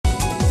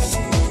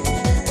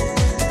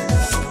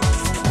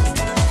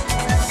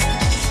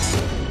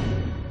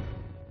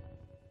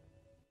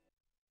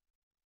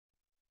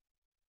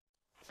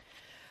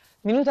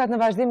Minutat në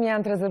vazhdim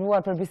janë të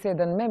rezervuar për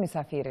bisedën me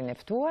Mysafirin e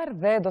ftuar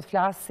dhe do të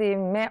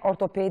flasim me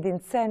ortopedin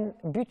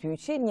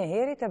Bytyqi,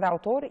 njëherët edhe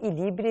autor i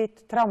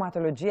librit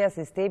Traumatologjia e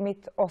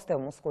sistemit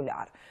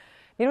osteomuskular.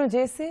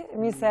 Mëngjesi,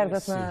 mirë se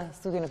erdhët në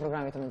studion e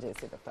programit të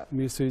Mëngjesit, doktor.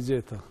 Mirë se u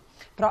gjeta.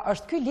 Pra,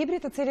 është ky libri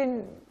të cilin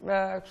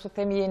kështu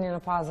themi jeni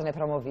në fazën e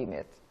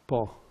promovimit?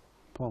 Po.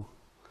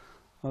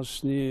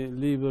 Është një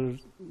libër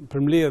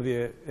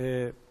përmbledhje e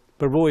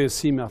përvojës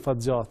sime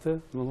afatgjate,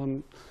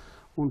 domethënë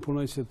unë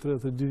punoj që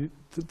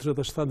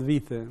 37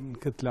 vite në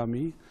këtë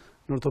lami,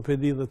 në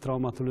ortopedi dhe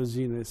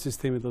traumatologjinë e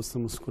sistemit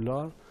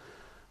osteomuskular,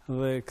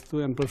 dhe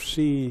këtu janë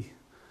përfshi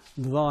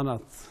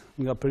dhënat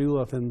nga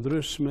periudhat e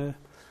ndryshme,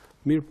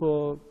 mirë po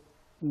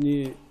një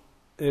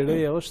e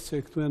reja është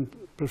që këtu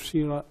janë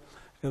përfshira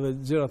edhe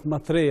gjërat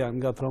më të reja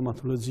nga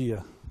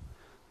traumatologjia,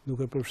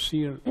 duke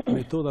përfshirë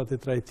metodat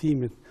e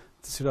trajtimit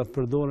të cilat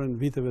përdoren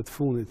viteve të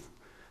fundit,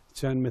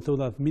 që janë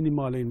metodat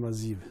minimale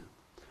invazive.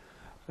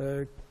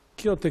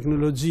 Kjo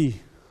teknologji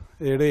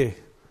e re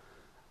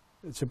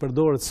që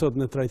përdoret sot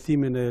në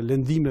trajtimin e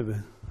lëndimeve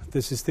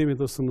të sistemit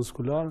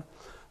osteomuskular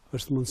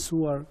është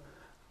mundësuar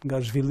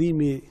nga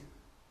zhvillimi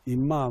i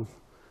madh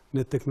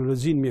në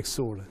teknologjinë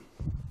mjekësore.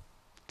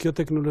 Kjo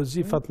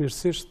teknologji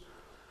fatmirësisht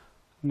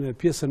në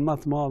pjesën më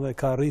të madhe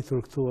ka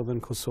arritur këtu edhe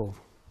në Kosovë.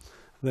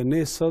 Dhe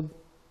ne sot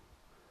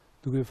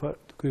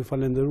duke i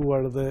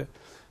falenderuar dhe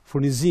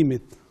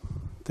furnizimit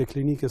të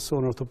klinikës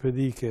sonë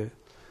ortopedike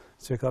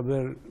që ka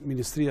bërë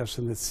Ministria e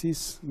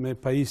Shëndetësisë me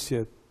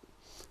pajisje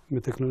me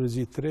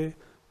teknologji të re,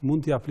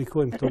 mund t'i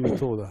aplikojmë këto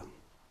metoda.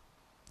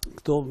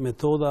 Këto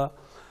metoda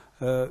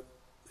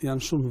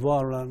janë shumë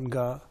varura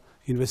nga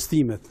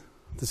investimet,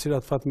 të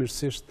cilat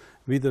fatmirësisht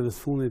viteve të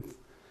fundit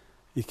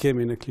i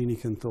kemi në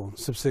klinikën tonë,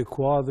 sepse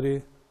kuadri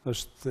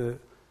është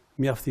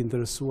mjaft i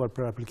interesuar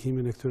për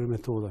aplikimin e këtyre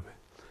metodave.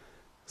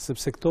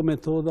 Sepse këto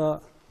metoda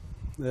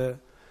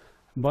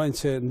bajnë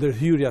që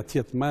ndërhyrja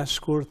t'jetë më e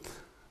shkurt,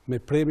 me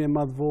premje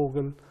më të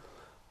vogël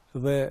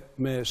dhe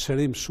me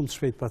shërim shumë të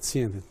shpejt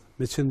pacientit,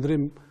 me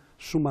qëndrim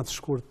shumë më të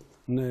shkurt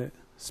në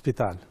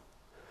spital.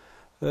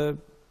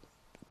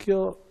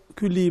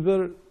 Ky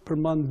libër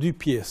përmban dy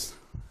pjesë.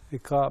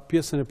 Ka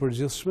pjesën e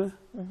përgjithshme,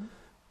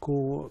 ku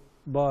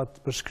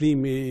bëhet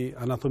përshkrimi i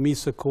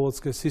anatomisë së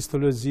kockës,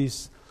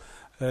 histologjisë,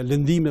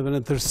 lëndimeve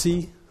në tërësi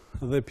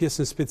dhe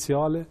pjesën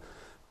speciale,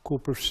 ku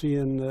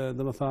përfshihen,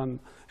 domethënë,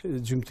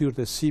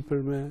 gjymtyrët e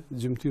sipërme,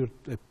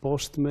 gjymtyrët e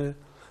poshtme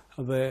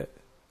dhe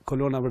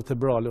kolona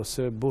vertebrale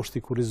ose boshti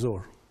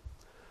kurrizor.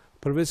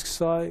 Përveç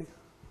kësaj,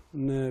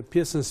 në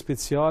pjesën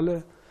speciale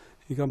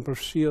i kam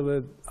përfshirë edhe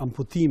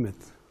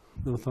amputimet,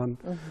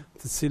 domethënë,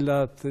 të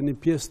cilat një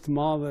pjesë të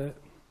madhe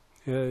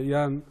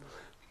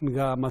janë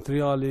nga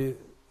materiali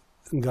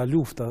nga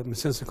lufta, me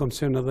qenë se kam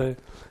qenë edhe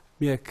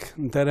mjek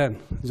në teren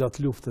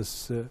gjatë luftës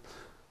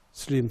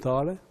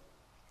çlirimtare,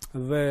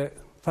 dhe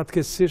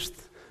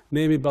fatkeqësisht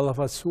ne jemi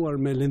ballafaqsuar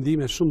me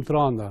lëndime shumë të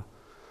rënda,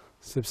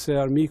 sepse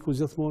armiku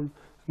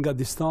gjithmonë nga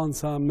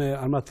distanca me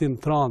armatim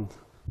të rënd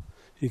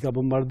i ka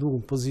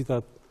bombarduar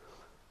pozitat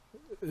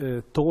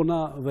tona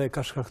dhe ka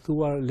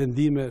shkaktuar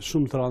lëndime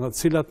shumë të rënda, të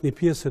cilat një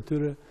pjesë e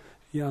tyre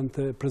janë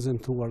të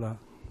prezantuara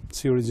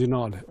si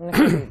origjinale. Në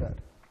këtë libër.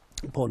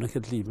 Po, në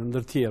këtë libër,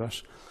 ndër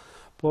tjerash.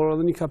 Por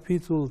edhe një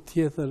kapitull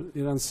tjetër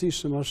i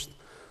rëndësishëm është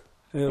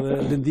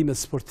edhe lëndimet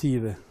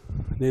sportive.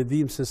 Ne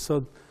dim se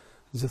sot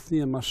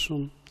gjithnjë më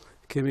shumë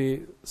kemi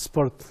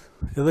sport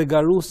edhe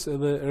garus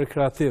edhe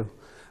rekreativ.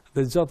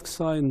 Dhe gjatë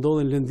kësaj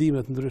ndodhin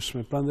lëndimet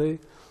ndryshme. Prandaj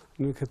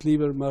në këtë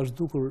libër më është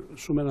dukur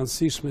shumë e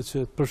rëndësishme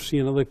që të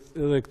përfshihen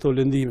edhe këto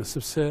lëndime,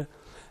 sepse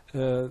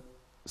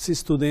si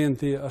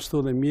studenti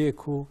ashtu edhe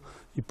mjeku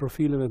i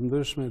profileve të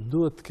ndryshme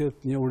duhet të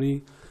ketë njohuri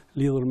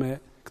lidhur me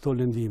këto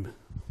lëndime.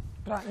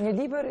 Pra, një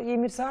libër i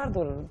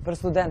mirëseardhur për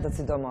studentët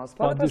sidomos,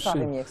 por edhe për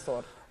stafin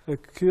mjekësor.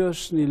 Ky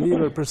është një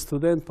libër për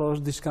student, por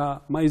është diçka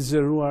më i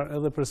zgjeruar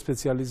edhe për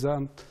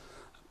specializant,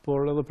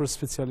 por edhe për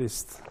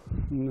specialist.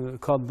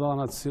 Ka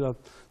dhëna të cilat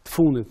të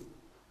fundit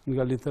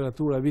nga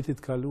literatura e vitit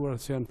kaluar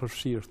që janë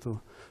përfshirë këtu.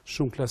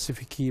 Shumë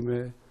klasifikime,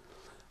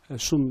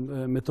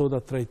 shumë metoda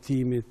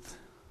trajtimit,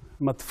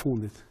 më të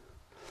fundit.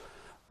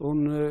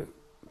 Unë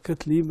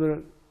këtë libër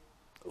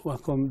u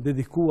kam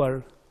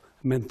dedikuar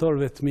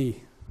mentorëve të mi,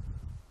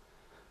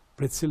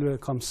 për të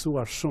cilëve kam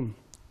mësuar shumë.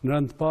 Në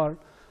rënd të parë,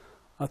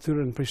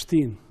 atyre në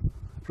Prishtinë,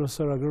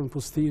 profesor Agron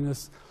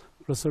Pustinës,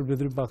 profesor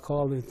Bedrim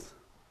Bakallit,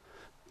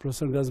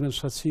 profesor Gazmen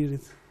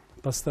Shaqirit,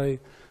 pastaj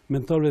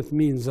mentorëve të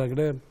mi në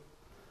Zagreb,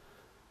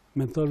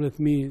 mentorëve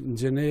të mi në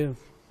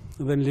Gjenevë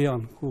dhe në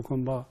Lian, ku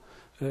kam ba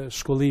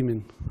shkollimin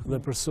dhe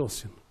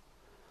përsosin.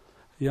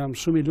 Jam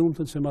shumë i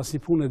lumtur që mbas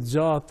një pune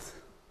gjatë,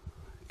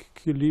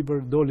 ky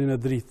libër doli në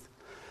dritë.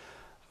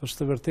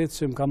 Është vërtet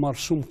që më ka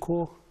marrë shumë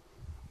kohë,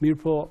 mirë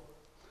po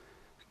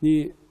një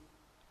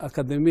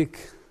akademik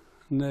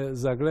në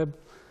Zagreb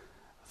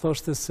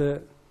thoshte se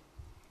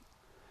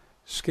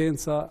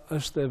shkenca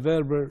është e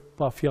verbër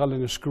pa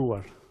fjalën e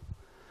shkruar.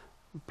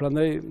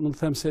 Prandaj mund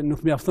të them se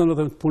nuk mjafton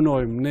vetëm të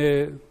punojmë, ne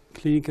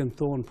klinikën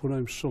tonë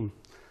punojmë shumë,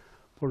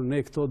 por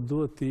ne këto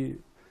duhet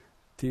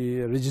t'i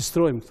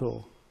regjistrojmë këto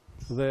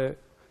Dhe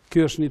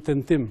kjo është një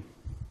tentim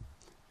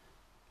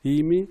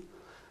imi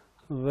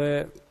dhe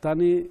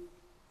tani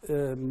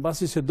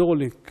mbasi që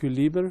doli ky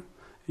libër,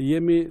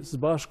 jemi së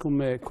bashku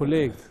me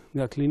kolegët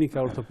nga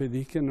klinika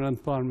ortopedike në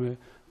rënd parë me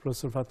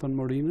profesor Faton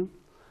Morinën,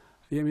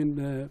 jemi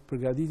në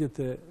përgatitjet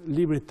e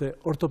librit të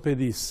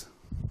ortopedisë,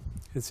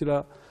 e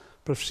cila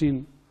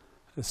përfshin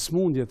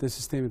smundjet e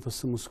sistemit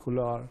ose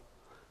muskular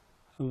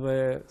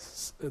dhe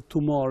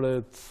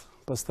tumorët,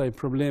 pastaj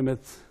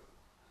problemet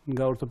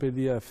nga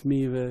ortopedia e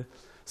fëmijëve,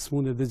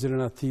 smundjet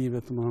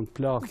degenerative, të më thënë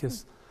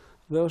plakjes,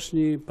 dhe është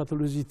një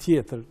patologji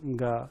tjetër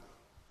nga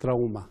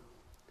trauma.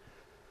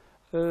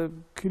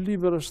 Ky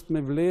libër është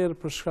me vlerë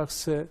për shkak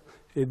se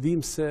e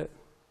dim se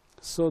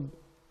sot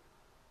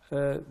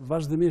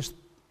vazhdimisht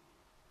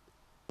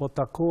po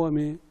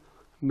takohemi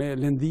me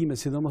lëndime,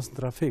 sidomos në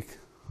trafik.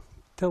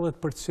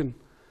 80%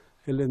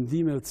 e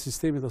lëndimeve të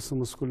sistemit ose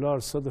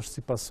muskular sot është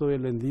si pasojë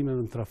e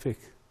lëndimeve në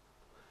trafik.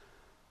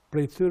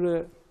 Prej tyre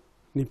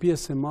një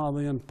pjesë e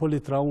madhe janë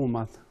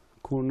politraumat,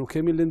 ku nuk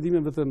kemi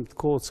lëndime vetëm të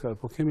kockave,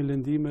 po kemi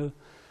lëndime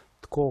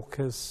të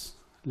kokës,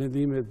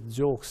 lëndime të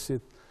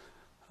gjoksit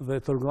dhe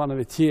të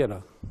organeve tjera,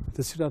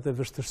 të cilat e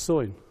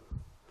vështirësojnë.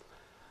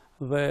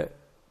 Dhe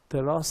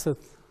të rastet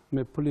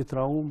me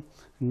politraum,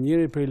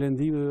 njëri prej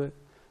lëndimeve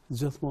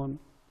gjithmonë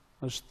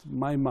është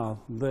më i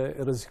madh dhe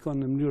rrezikon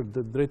në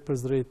mënyrë drejt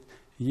për drejt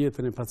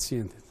jetën e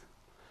pacientit.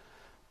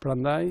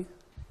 Prandaj,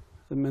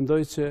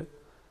 mendoj që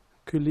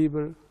ky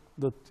libër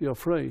do t'i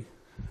ofroj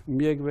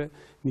mjekëve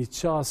një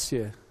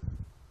qasje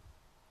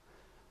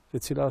e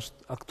cila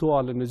është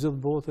aktuale në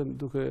gjithë botën,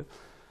 duke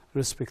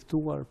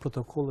respektuar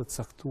protokollet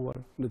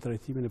caktuar në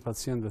trajtimin e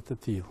pacientëve të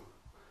tillë,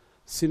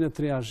 si në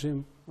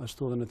triazhim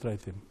ashtu edhe në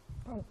trajtim.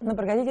 Në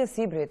përgatitje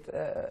siprit,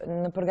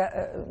 në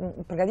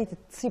përgatitje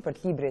sipër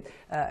të librit,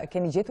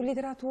 keni gjetur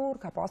literaturë,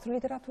 ka pasur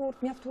literaturë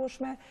të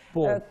mjaftueshme,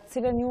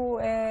 cilën ju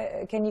e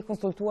keni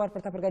konsultuar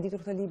për ta përgatitur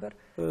këtë libër?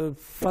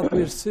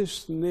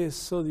 Fatmirësisht, ne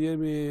sot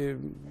jemi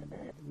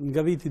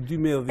nga viti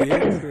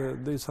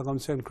 2010, derisa kam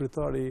qenë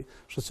kryetari i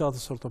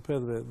shoqatës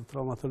ortopedëve dhe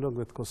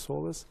traumatologëve të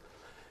Kosovës,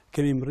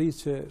 kemi mri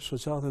që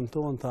shoqatën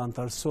tonë të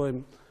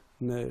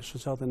antarësojmë në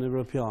shoqatën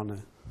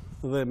evropiane.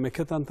 Dhe me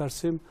këtë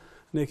antarësim,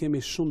 ne kemi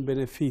shumë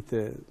benefite.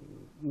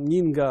 Një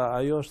nga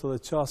ajo është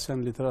edhe qasja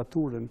në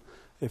literaturën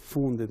e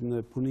fundit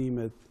në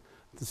punimet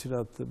të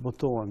cilat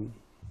botohen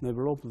në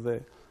Evropë dhe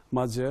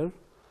ma gjerë,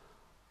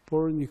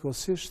 por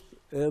njëkohësisht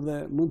edhe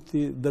mund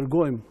t'i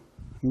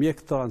dërgojmë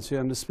mjekët tanë që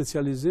janë në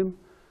specializim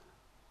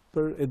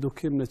për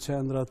edukim në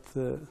qendrat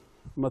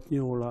më të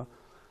njohura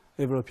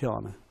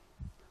evropiane.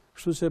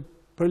 Kështu që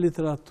për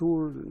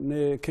literaturë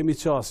ne kemi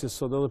qasje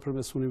sot edhe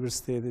përmes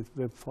universitetit,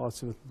 web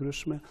faqeve të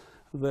ndryshme,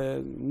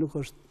 dhe nuk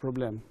është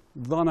problem.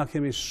 Dhana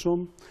kemi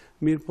shumë,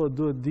 mirë po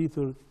duhet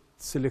ditur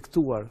të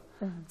selektuar,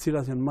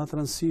 cilat janë më të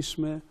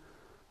rëndësishme,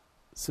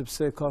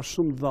 sepse ka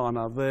shumë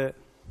dhana dhe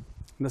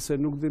nëse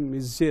nuk din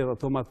mi zgjedh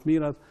ato më të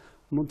mirat,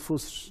 mund të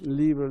fush në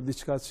libër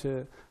diçka që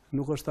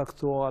nuk është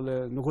aktuale,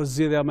 nuk është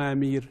zgjedhja më e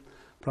mirë.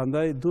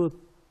 Prandaj duhet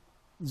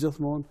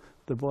gjithmonë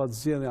të bëhet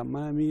zgjedhja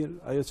më e mirë,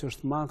 ajo që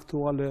është më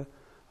aktuale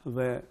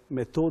dhe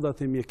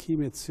metodat e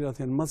mjekimit të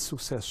cilat janë më të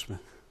suksesshme.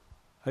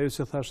 Ajo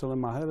që thash edhe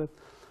më herët,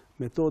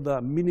 metoda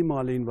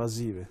minimale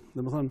invazive.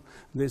 Dhe më thënë,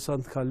 derisa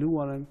të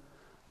kaluaren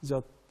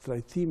gjatë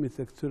trajtimit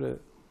e këtyre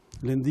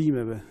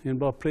lëndimeve,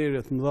 janë bërë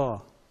prerje të mëdha.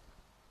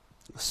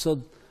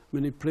 Sot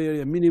me një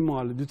prerje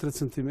minimale, 2-3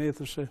 cm,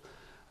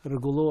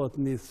 rregullohet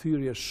një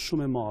thyrje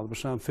shumë e madhe,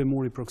 për shembull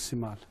femuri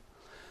proksimal.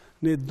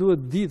 Ne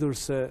duhet ditur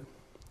se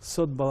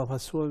sot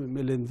ballafaqohemi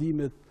me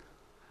lëndimet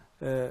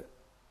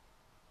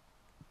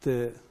të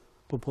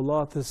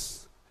popullatës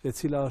e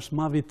cila është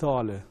më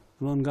vitale,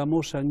 nga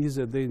mosha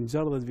 20 deri në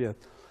 60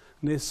 vjet.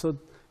 Ne sot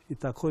i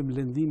takojmë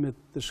lëndimet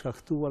të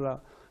shkaktuara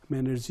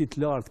me energji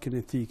të lartë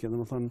kinetike,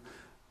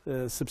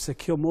 domethënë sepse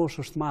kjo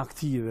moshë është më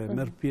aktive,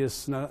 merr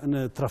pjesë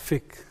në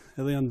trafik,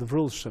 edhe janë të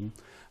vrullshëm.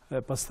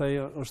 Pastaj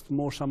është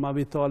mosha më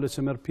vitale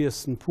që merr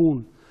pjesë në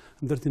punë,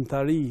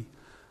 ndërtimtari,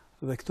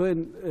 dhe këto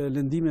janë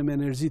lëndime me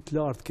energji të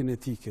lartë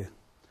kinetike.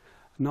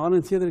 Në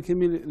anën tjetër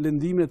kemi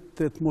lëndimet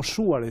të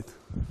moshuarit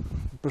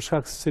për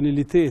shkak të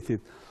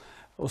senilitetit,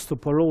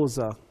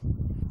 osteoporoza,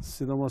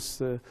 sidomos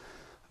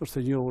është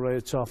e njohur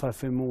ajo qafa e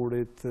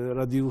femurit,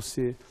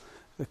 radiusi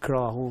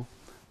krahu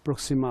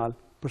proksimal.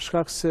 Për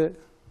shkak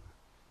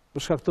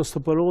të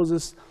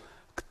osteoporozës,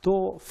 këto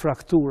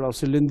fraktura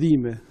ose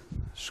lëndime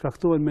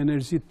shkaktohen me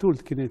energji të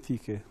ulët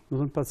kinetike. Do të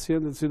thonë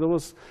pacientët,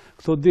 sidomos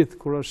këto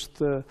ditë kur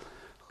është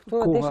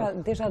koha.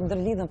 Desha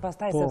ndërlidhen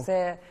pastaj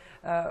sepse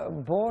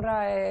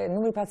bora e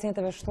numri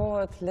pacientëve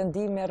shtohet,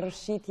 lëndime,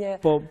 rrëshqitje.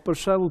 Po, për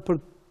shembull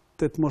për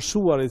të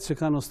moshuarit që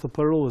kanë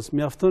osteoporozë,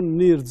 mjafton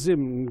një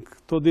rrëzim në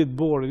këto ditë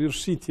bore, një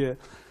rrëshqitje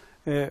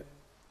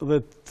dhe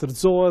të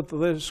rrëzohet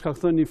dhe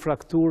shkakton një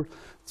frakturë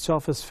të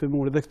qafës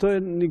femurit. Dhe këto e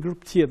një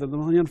grup tjetër,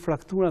 domethënë janë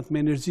frakturat me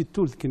energji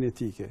të ulët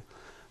kinetike.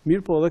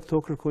 Mirë po edhe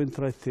këto kërkojnë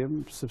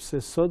trajtim, sepse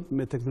sot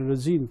me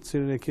teknologjinë që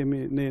cilën e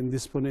kemi ne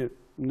disponim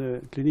në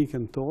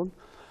klinikën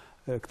tonë,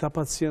 këta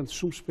pacientë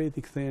shumë shpejt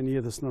i kthehen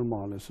jetës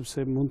normale,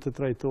 sepse mund të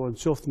trajtohen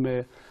qoftë me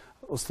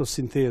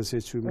osteosinteze,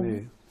 që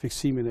me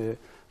fiksimin e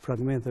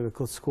fragmenteve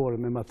kockore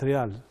me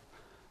material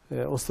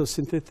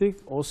osteosintetik,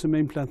 ose me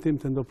implantim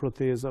të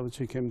endoprotezave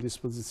që i kemë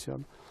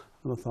dispozicion,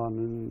 do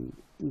thonë,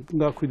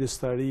 nga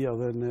kujdestaria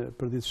dhe në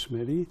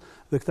përditshmëri,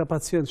 dhe këta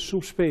pacientë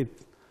shumë shpejt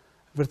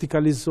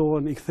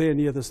vertikalizohen, i kthehen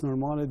jetës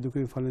normale, duke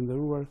i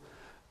falenderuar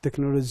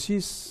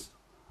teknologjisë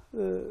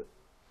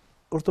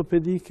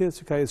ortopedike,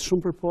 që ka jetë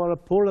shumë përpara,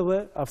 por edhe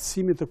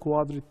aftësimit të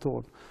kuadrit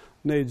tonë.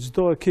 Ne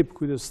çdo ekip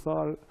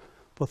kujdestar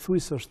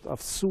pothuajse është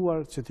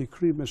aftësuar që t'i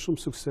kryejë me shumë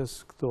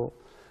sukses këto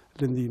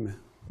lëndime.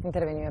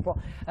 Intervenime, po.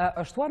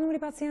 Është shtuar numri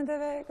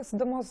pacientëve,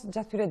 sidomos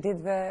gjatë këtyre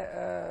ditëve,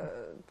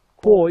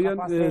 po,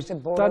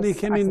 tani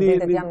kemi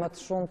aksidentet janë më të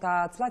shumta,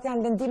 cilat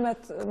janë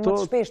lëndimet më të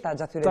shpeshta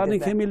gjatë këtyre ditëve? Tani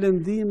kemi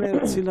lëndime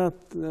cilat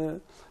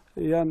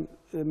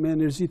janë me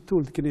energji të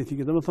ulët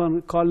kinetike. Do të thonë,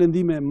 ka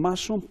lëndime më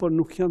shumë, por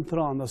nuk janë të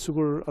rënda,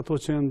 sikur ato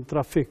që janë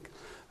trafik,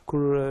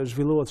 kur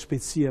zhvillohet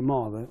shpejtësi e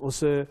madhe,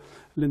 ose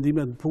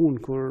lëndimet punë,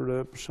 kur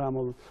për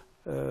shembull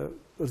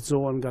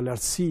rrëzohen nga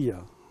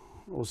lartësia,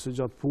 ose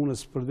gjatë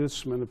punës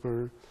përditshme në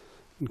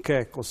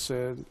kek, ose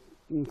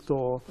në këto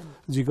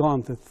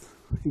gjigantet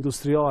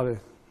industriale,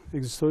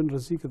 ekzistojnë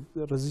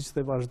rreziqet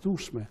e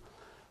vazhdueshme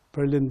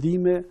për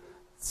lëndime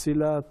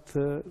cilat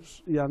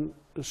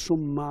janë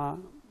shumë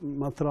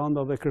më të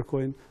rënda dhe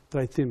kërkojnë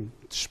trajtim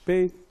të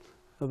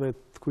shpejtë dhe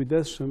të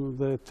kujdesshëm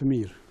dhe të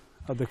mirë,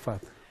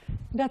 adekuat.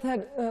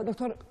 Atëherë,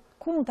 doktor,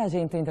 ku mund ta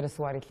gjejnë të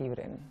interesuarit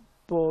librin?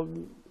 Po,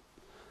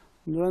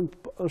 në rënd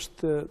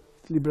është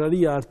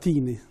libraria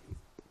Artini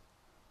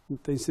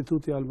të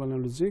Instituti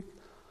Albanologjik,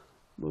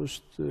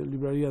 është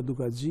libraria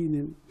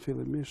Dukagjinin,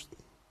 fillimisht.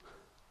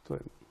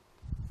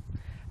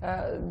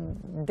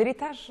 Deri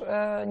tash,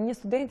 një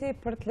studenti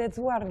për të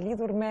lexuar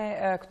lidhur me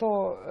këto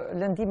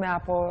lëndime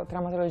apo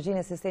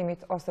traumatologjinë e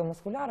sistemit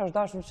osteomuskular, është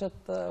dashur që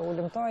të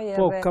ulëmtojë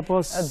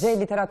edhe gjej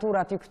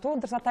literaturë aty këtu,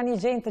 ndërsa tani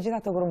gjejnë të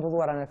gjitha të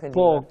grumbulluara në këtë libër.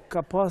 Po,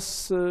 ka pas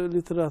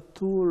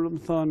literaturë,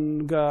 më thonë,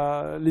 nga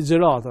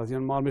ligjeratat,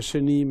 janë marrë me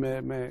shënime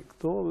me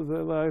këto,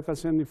 dhe ajo ka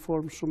qenë një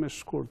formë shumë e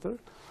shkurtër.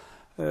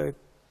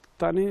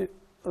 Tani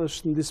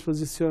është në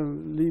dispozicion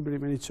libri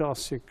me një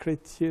qasje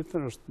krejt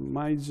tjetër, është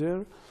më i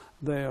gjerë,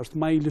 dhe është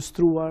më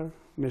ilustruar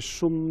me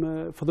shumë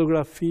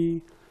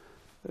fotografi,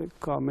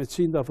 ka me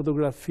qinda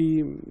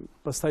fotografi,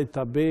 pastaj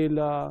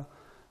tabela,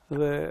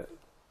 dhe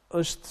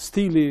është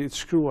stili të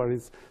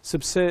shkruarit,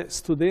 sepse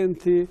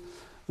studenti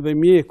dhe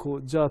mjeku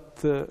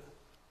gjatë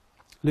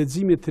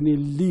leximit të një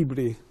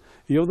libri,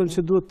 jo vetëm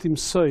që duhet të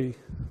mësoj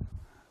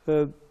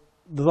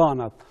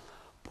dhanat,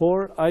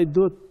 por ai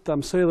duhet të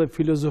mësoj edhe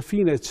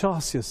filozofinë e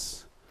qasjes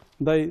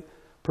ndaj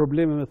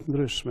problemeve të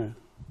ndryshme.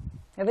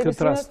 Edhe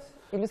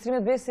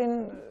ilustrimet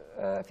besin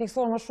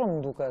fiksohen më shumë,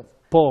 duket.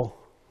 Po,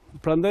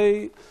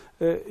 prandaj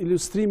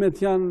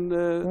ilustrimet janë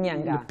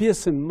në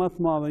pjesën më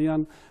të madhe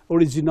janë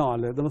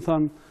origjinale, do të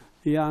thonë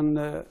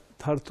janë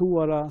të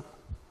hartuara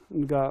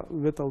nga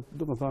vetë,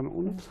 do të thonë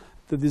unë,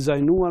 të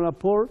dizajnuara,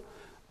 por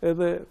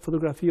edhe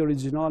fotografi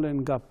origjinale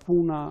nga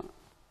puna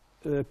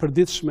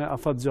përditshme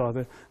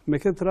afatgjate.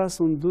 Me këtë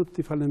rast unë duhet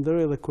t'i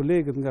falenderoj edhe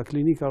kolegët nga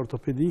klinika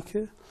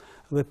ortopedike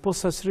dhe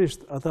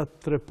posaçërisht ata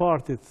të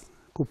repartit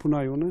ku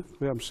punoj unë,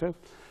 ku jam shef,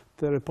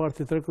 të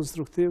repartit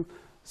rekonstruktiv,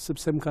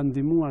 sepse më kanë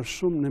ndihmuar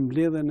shumë në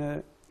mbledhjen e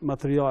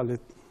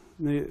materialit,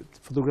 në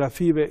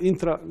fotografive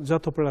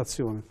gjatë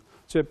operacionit,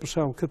 që për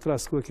shembull këtë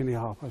rast ku e keni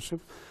hapa,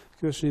 shef,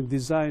 kjo është një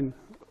dizajn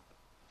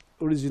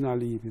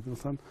origjinal i jepit, do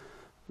të thonë,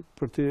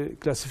 për të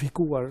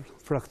klasifikuar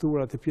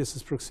frakturat e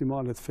pjesës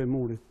proksimale të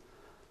femurit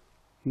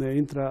në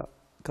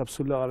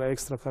intrakapsulare,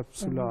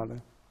 ekstrakapsulare.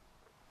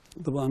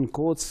 Do të thonë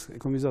kocë,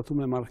 e kam vizatuar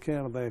me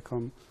marker dhe e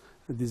kam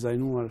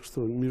dizajnuar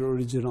kështu në mënyrë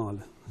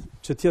origjinale,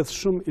 që të jetë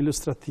shumë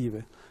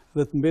ilustrative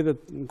dhe të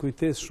mbetet në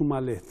kujtesë shumë ma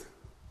lehtë.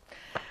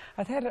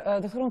 Atëherë,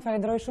 doktor, unë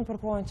falenderoj shumë për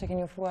kohën që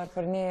keni ofruar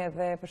për ne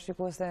dhe për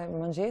shikuesve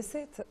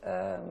Mëngjesit.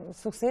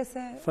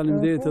 Suksese.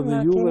 Faleminderit edhe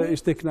juve,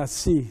 ishte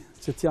kënaqësi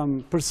që të jam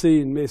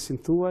përsëri në mesin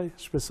tuaj.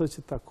 Shpresoj që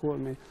të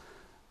takohemi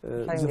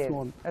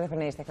gjithmonë. Edhe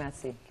për ne ishte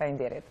kënaqësi.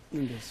 Faleminderit.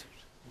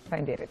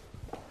 Faleminderit.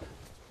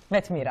 Me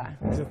të mira.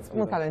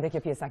 Nuk kalojmë te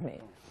kjo pjesa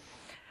kënej.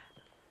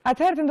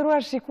 Atëherë të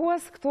nderuar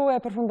shikues, këtu e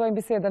përfundojmë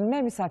bisedën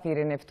me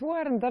Mysafirin e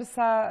ftuar,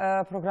 ndërsa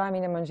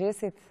programin e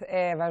Mëngjesit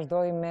e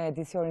vazhdojmë me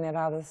edicionin e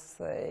radhës,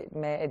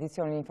 me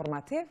edicionin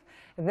informativ,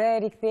 dhe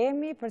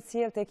rikthehemi për të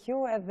sjellë tek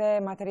ju edhe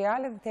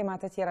materiale dhe tema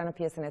të tjera në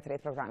pjesën e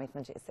tretë programit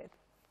Mëngjesit.